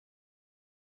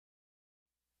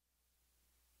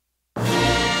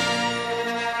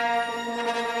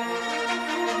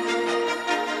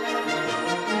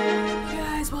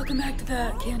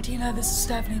Cantina. This is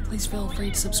Stephanie. Please feel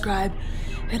free to subscribe.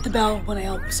 Hit the bell when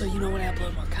so you know when I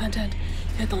upload more content.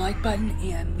 Hit the like button,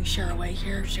 and we share away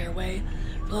here. Share away.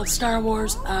 We love Star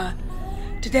Wars.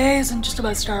 Today isn't just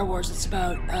about Star Wars. It's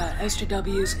about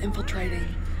SJWs infiltrating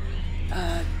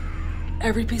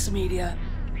every piece of media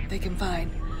they can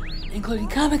find, including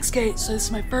Comicsgate. So this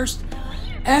is my first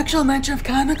actual mention of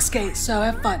Comicsgate. So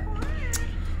have fun.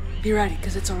 Be ready,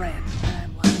 because it's a rant.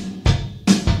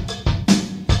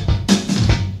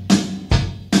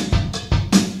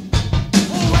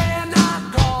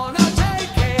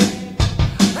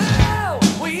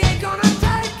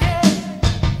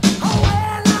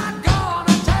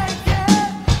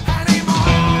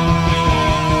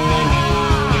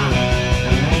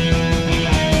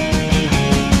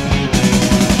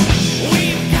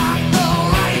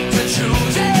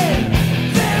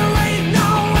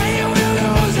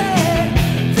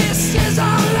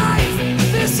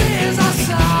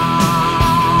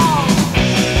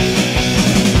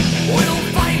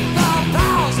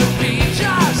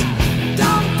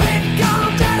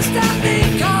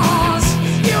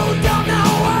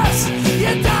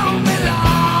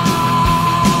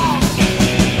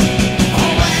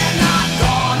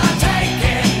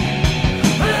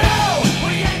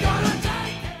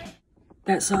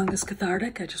 That song is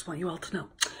cathartic. I just want you all to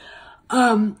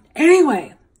know.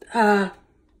 Anyway,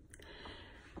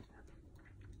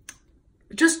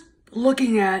 just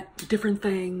looking at different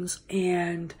things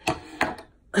and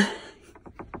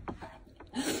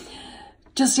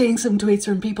just seeing some tweets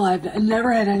from people I've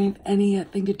never had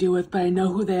anything to do with, but I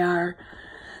know who they are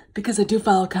because I do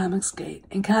follow Comicsgate.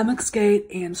 And Comicsgate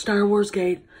and Star Wars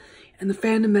Gate and the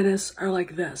Fandom Menace are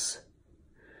like this.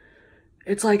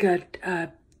 It's like a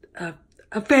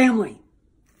family.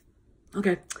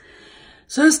 Okay.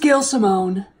 So this Gail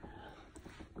Simone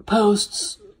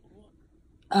posts,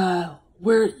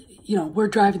 we're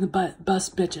driving the bus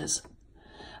bitches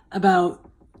about,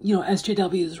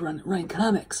 SJWs run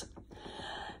comics.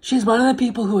 She's one of the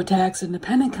people who attacks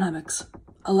independent comics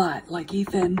a lot, like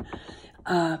Ethan,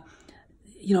 Edwin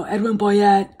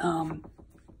Boyette,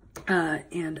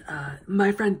 and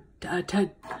my friend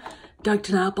Doug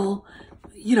Tenopple,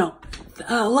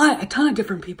 a ton of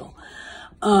different people.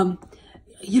 Then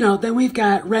we've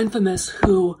got Renfamous,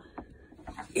 who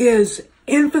is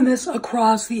infamous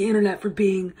across the internet for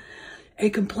being a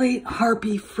complete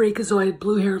harpy, freakazoid,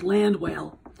 blue-haired land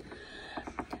whale.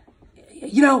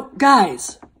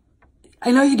 Guys,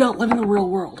 I know you don't live in the real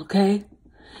world, okay?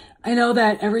 I know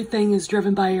that everything is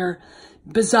driven by your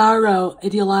bizarro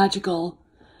ideological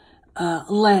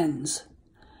lens.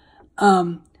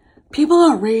 People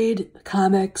don't read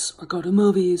comics or go to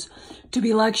movies to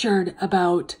be lectured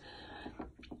about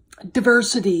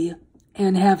diversity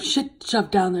and have shit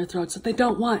shoved down their throats that they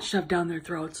don't want shoved down their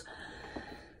throats.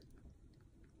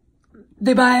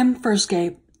 They buy them for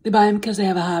escape. They buy them because they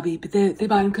have a hobby, but they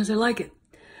buy them because they like it.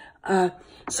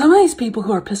 Some of these people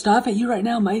who are pissed off at you right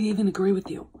now might even agree with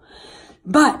you.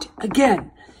 But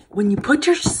again, when you put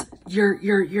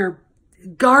your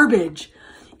garbage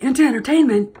into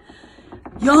entertainment,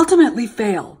 you ultimately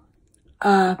fail.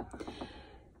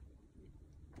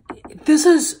 This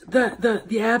is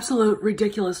the absolute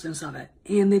ridiculousness of it,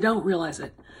 and they don't realize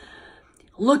it.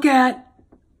 Look at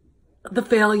the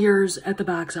failures at the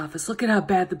box office. Look at how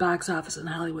bad the box office in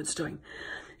Hollywood's doing.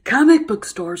 Comic book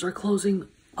stores are closing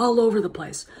all over the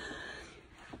place.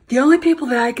 The only people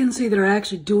that I can see that are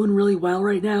actually doing really well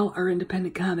right now are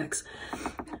independent comics.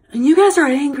 And you guys are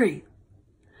angry.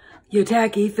 You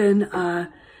attack Ethan, ad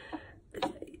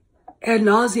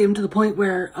nauseum, to the point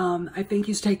where I think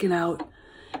he's taken out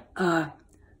a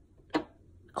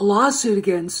lawsuit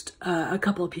against a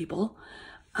couple of people.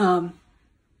 Edwin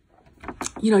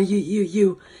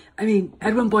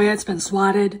Boyette's been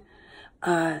swatted.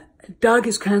 Doug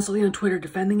is constantly on Twitter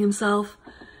defending himself.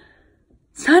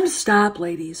 It's time to stop,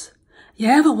 ladies. You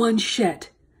haven't won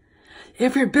shit.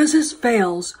 If your business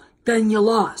fails, then you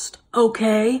lost,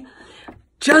 okay?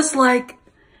 Just like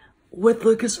with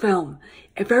Lucasfilm.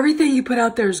 If everything you put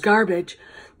out there is garbage,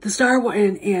 the Star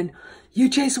Wars, and you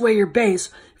chase away your base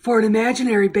for an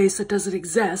imaginary base that doesn't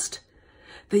exist,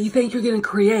 that you think you're going to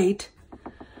create,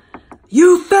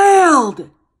 you failed!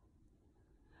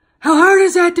 How hard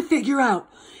is that to figure out?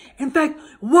 In fact,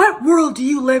 what world do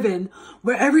you live in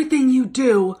where everything you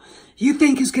do, you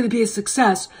think is going to be a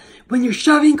success when you're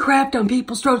shoving crap down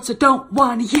people's throats that don't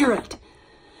want to hear it?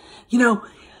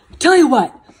 Tell you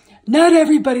what, not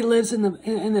everybody lives in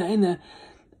the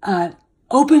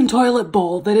open toilet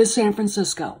bowl that is San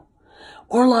Francisco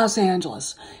or Los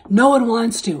Angeles. No one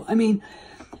wants to. I mean,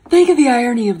 think of the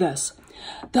irony of this.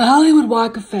 The Hollywood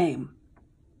Walk of Fame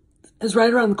is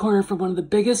right around the corner from one of the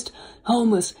biggest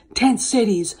homeless tent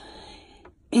cities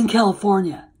in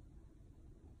California.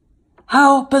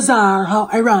 How bizarre, how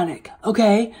ironic,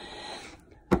 okay?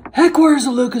 Headquarters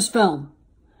of Lucasfilm.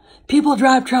 People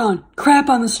drop down, crap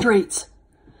on the streets.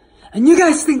 And you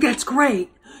guys think that's great.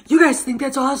 You guys think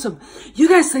that's awesome. You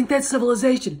guys think that's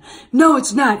civilization. No,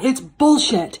 it's not. It's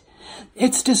bullshit.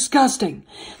 It's disgusting.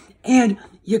 And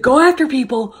you go after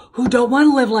people who don't want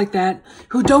to live like that,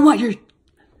 who don't want your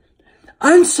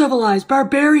uncivilized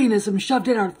barbarianism shoved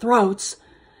in our throats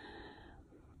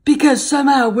because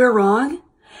somehow we're wrong.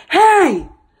 Hey!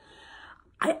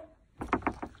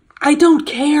 I don't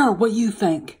care what you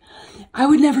think. I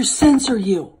would never censor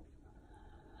you.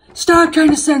 Stop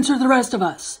trying to censor the rest of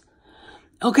us.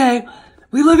 Okay?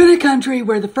 We live in a country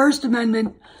where the First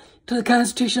Amendment to the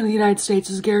Constitution of the United States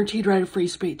is a guaranteed right of free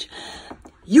speech.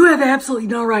 You have absolutely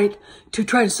no right to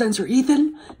try to censor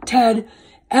Ethan, Ted,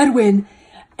 Edwin,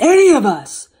 any of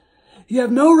us. You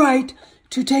have no right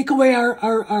to take away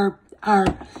our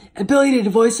ability to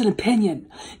voice an opinion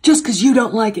just because you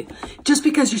don't like it. Just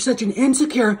because you're such an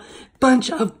insecure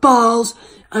bunch of balls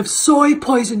of soy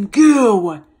poison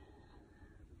goo.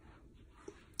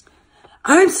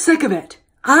 I'm sick of it.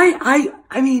 I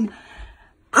mean,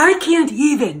 I can't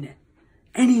even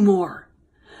anymore.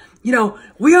 You know,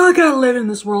 we all gotta live in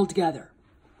this world together.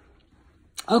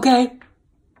 Okay?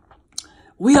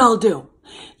 We all do.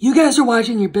 You guys are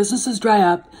watching your businesses dry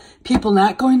up, people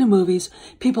not going to movies,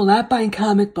 people not buying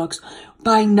comic books,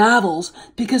 buying novels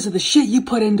because of the shit you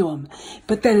put into them.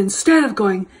 But then instead of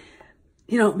going,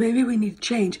 you know, maybe we need to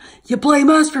change, you blame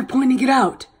us for pointing it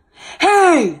out.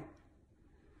 Hey!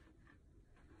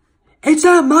 It's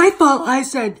not my fault I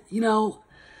said, you know,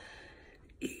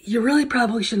 you really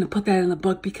probably shouldn't have put that in the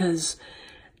book because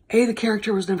A, the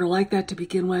character was never like that to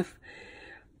begin with.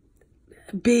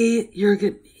 B, you're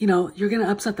going to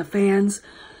upset the fans.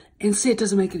 And C, it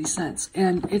doesn't make any sense.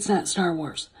 And it's not Star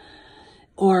Wars.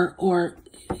 Or,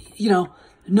 you know,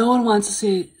 no one wants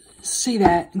to see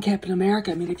that in Captain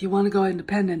America. I mean, if you want to go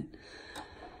independent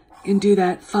and do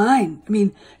that, fine. I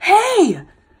mean, hey!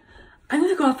 I'm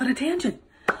going to go off on a tangent.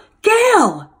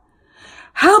 Gail!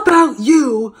 How about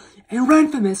you and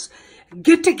Renfamous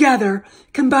get together,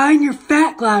 combine your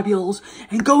fat globules,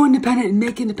 and go independent and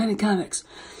make independent comics?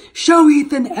 Show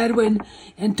Ethan, Edwin,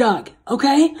 and Doug,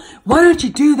 okay? Why don't you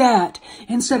do that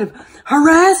instead of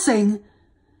harassing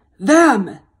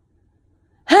them?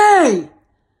 Hey!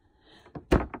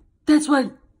 That's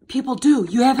what people do.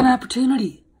 You have an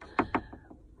opportunity.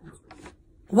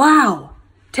 Wow.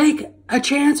 Take a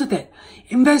chance with it.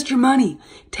 Invest your money.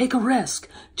 Take a risk,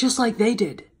 just like they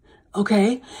did.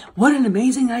 Okay? What an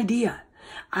amazing idea.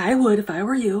 I would if I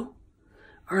were you.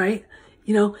 All right?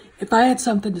 You know, if I had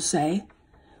something to say,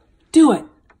 do it.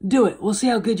 Do it. We'll see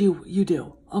how good you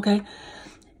do. Okay?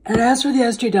 And as for the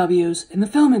SJWs in the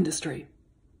film industry,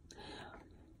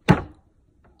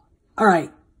 all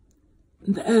right.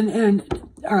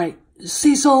 All right.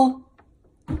 Cecil,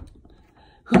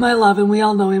 whom I love, and we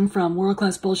all know him from World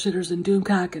Class Bullshitters and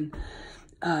Doomcock, and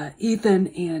Ethan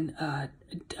and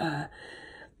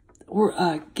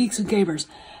Geeks and Gamers,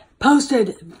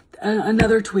 posted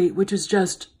another tweet, which is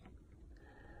just,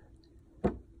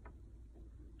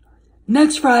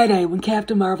 next Friday, when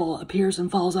Captain Marvel appears and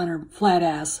falls on her flat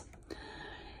ass,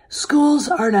 schools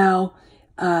are now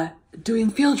doing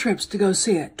field trips to go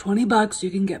see it. $20, you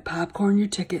can get popcorn, your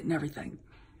ticket, and everything.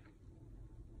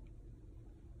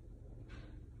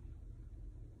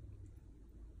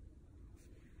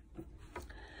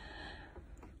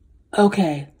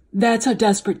 Okay, that's how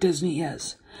desperate Disney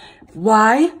is.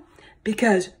 Why?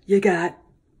 Because you got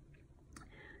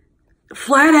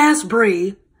flat-ass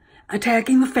Brie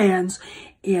attacking the fans,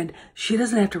 and she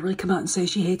doesn't have to really come out and say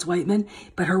she hates white men,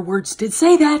 but her words did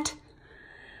say that.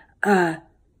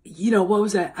 You know, what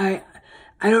was that? I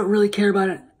don't really care about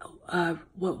it.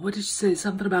 What did she say?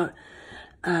 Something about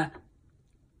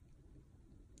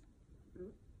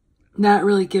not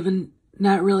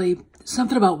really,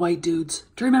 something about white dudes.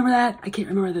 Do you remember that? I can't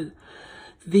remember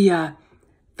the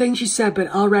thing she said, but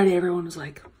already everyone was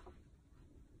like,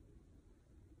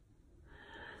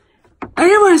 I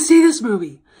didn't want to see this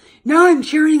movie. Now I'm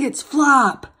cheering its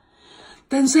flop.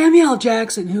 Then Samuel L.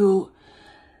 Jackson, who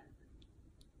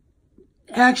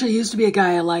actually used to be a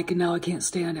guy I like and now I can't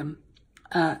stand him,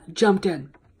 jumped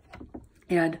in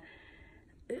and,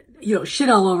 you know, shit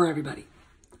all over everybody.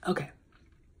 Okay.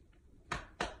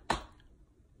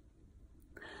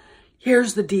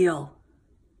 Here's the deal.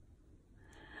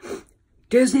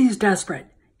 Disney's desperate,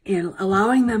 and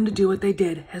allowing them to do what they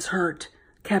did has hurt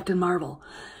Captain Marvel.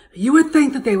 You would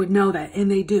think that they would know that, and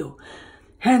they do.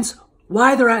 Hence,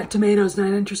 why the Rotten Tomatoes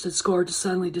not interested score just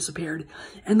suddenly disappeared,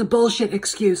 and the bullshit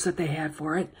excuse that they had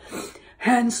for it.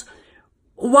 Hence,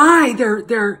 why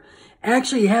they're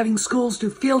actually having schools do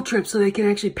field trips so they can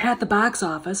actually pat the box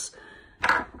office.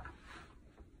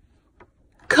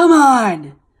 Come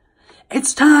on!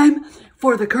 It's time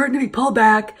for the curtain to be pulled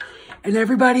back and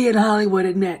everybody in Hollywood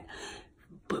admit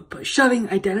shoving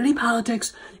identity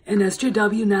politics and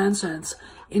SJW nonsense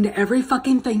into every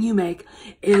fucking thing you make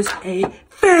is a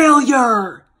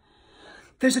failure.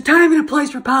 There's a time and a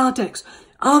place for politics.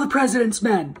 All the President's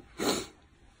Men.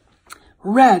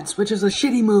 Reds, which is a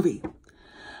shitty movie.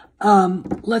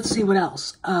 Let's see what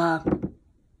else.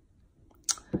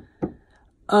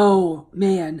 Oh,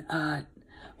 man.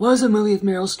 What was a movie with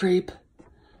Meryl Streep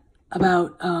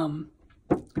about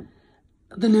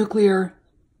the nuclear...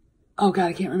 Oh, God,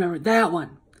 I can't remember. That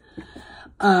one.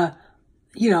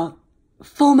 You know,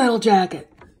 Full Metal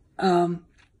Jacket. You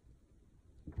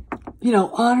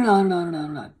know, on and on and on and on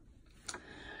and on.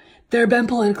 There have been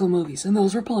political movies, and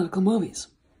those were political movies.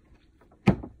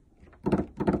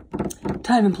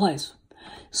 Time and place.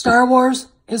 Star Wars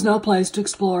is no place to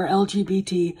explore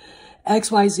LGBT,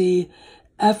 XYZ,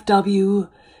 FW,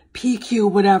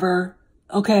 PQ, whatever,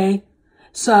 okay?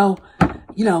 So,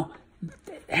 you know,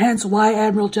 hence why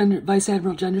Vice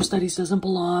Admiral Gender Studies doesn't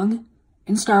belong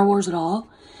in Star Wars at all.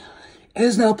 It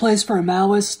is no place for a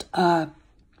Maoist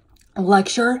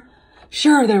lecture.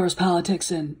 Sure, there was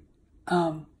politics in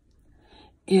the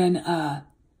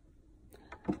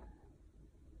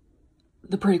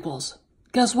prequels.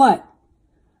 Guess what?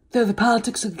 They're the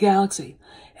politics of the galaxy.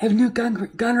 If Newt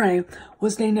Gunray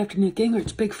was named after Newt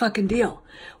Gingrich, big fucking deal.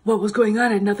 What was going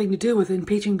on had nothing to do with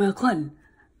impeaching Bill Clinton.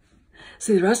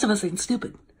 See, the rest of us ain't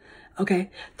stupid. Okay?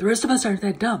 The rest of us aren't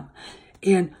that dumb.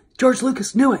 And George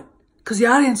Lucas knew it. Because the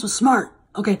audience was smart.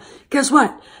 Okay? Guess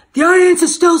what? The audience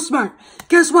is still smart.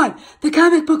 Guess what? The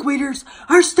comic book readers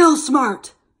are still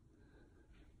smart.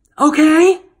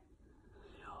 Okay?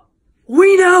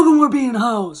 We know when we're being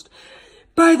hosed.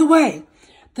 By the way,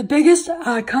 the biggest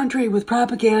country with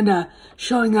propaganda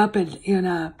showing up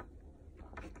in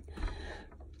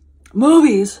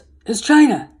movies is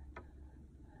China.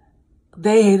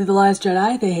 They hated The Last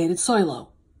Jedi. They hated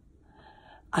Solo.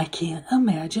 I can't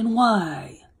imagine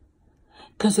why.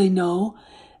 Because they know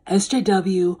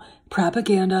SJW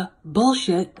propaganda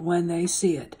bullshit when they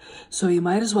see it. So you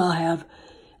might as well have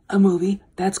a movie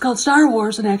that's called Star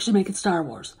Wars and actually make it Star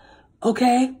Wars.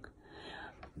 Okay?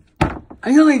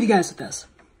 I'm going to leave you guys with this.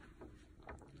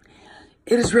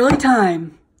 It is really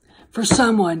time for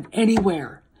someone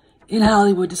anywhere in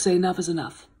Hollywood to say enough is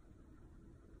enough.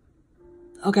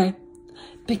 Okay?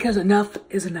 Because enough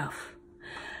is enough.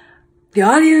 The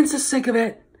audience is sick of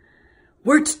it.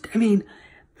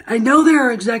 I know there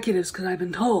are executives, because I've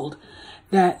been told,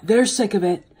 that they're sick of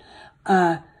it.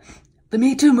 The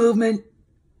Me Too movement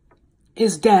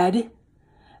is dead.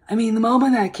 I mean, the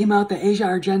moment that came out that Asia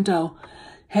Argento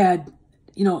had,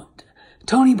 you know,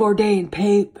 Tony Bourdain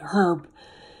pay her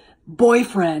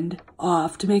boyfriend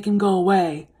off to make him go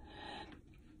away.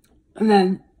 And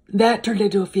then that turned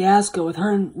into a fiasco with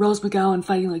her and Rose McGowan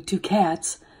fighting like two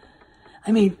cats.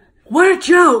 I mean, what a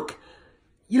joke!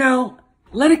 You know,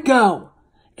 let it go.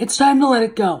 It's time to let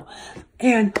it go.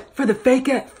 And for the fake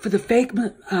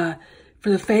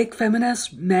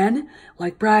feminist men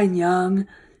like Brian Young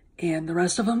and the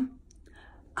rest of them,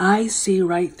 I see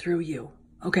right through you.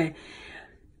 Okay,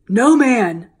 no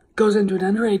man goes into an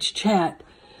underage chat,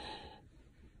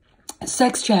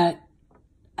 sex chat,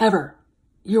 ever.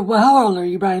 How old are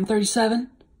you, Brian? 37?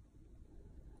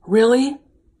 Really?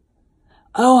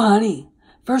 Oh, honey.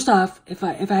 First off, if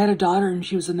I had a daughter and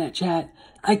she was in that chat,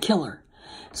 I'd kill her.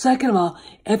 Second of all,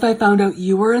 if I found out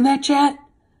you were in that chat,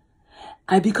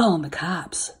 I'd be calling the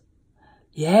cops.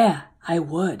 Yeah, I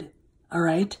would. All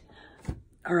right?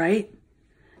 All right?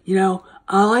 You know,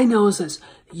 all I know is this.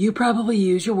 You probably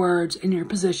use your words in your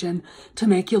position to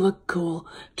make you look cool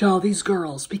to all these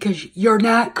girls because you're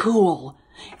not cool.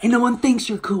 And no one thinks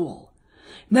you're cool.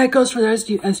 And that goes for the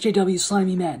SJW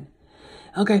slimy men.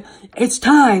 Okay? It's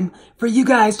time for you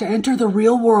guys to enter the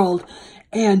real world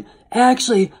and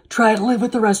actually try to live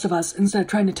with the rest of us instead of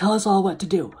trying to tell us all what to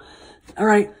do. All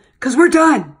right? Because we're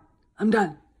done. I'm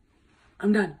done.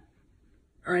 I'm done.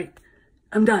 All right?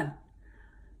 I'm done.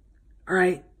 All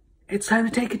right? It's time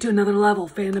to take it to another level,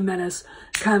 Fandom Menace,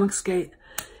 Comicsgate.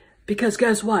 Because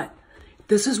guess what?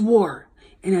 This is war.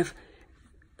 And if,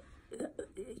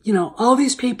 you know, all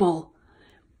these people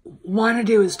want to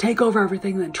do is take over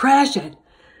everything and then trash it,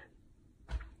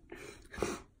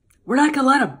 we're not going to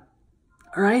let them.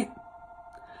 All right?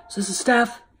 So this is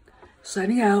Steph,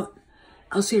 signing out.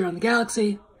 I'll see you around the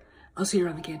galaxy. I'll see you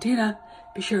around the cantina.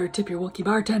 Be sure to tip your Wookiee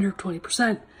bartender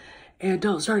 20%. And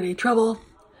don't start any trouble,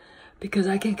 because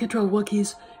I can't control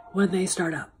Wookiees when they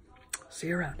start up. See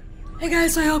you around. Hey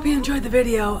guys, I hope you enjoyed the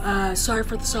video. Sorry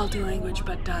for the salty language,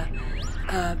 but it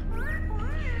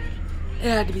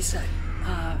had to be said.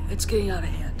 It's getting out of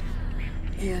hand.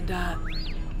 And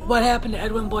what happened to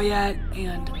Edwin Boyette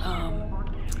and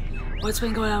what's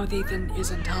been going on with Ethan is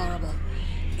intolerable.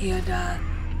 And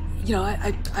you know,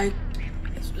 I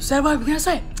said what I'm gonna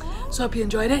say. So hope you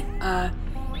enjoyed it.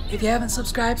 If you haven't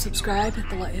subscribed, subscribe.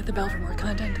 Hit the bell for more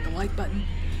content. Hit the like button.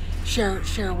 Share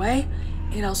away.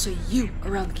 And I'll see you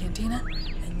around the cantina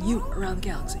and you around the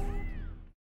galaxy.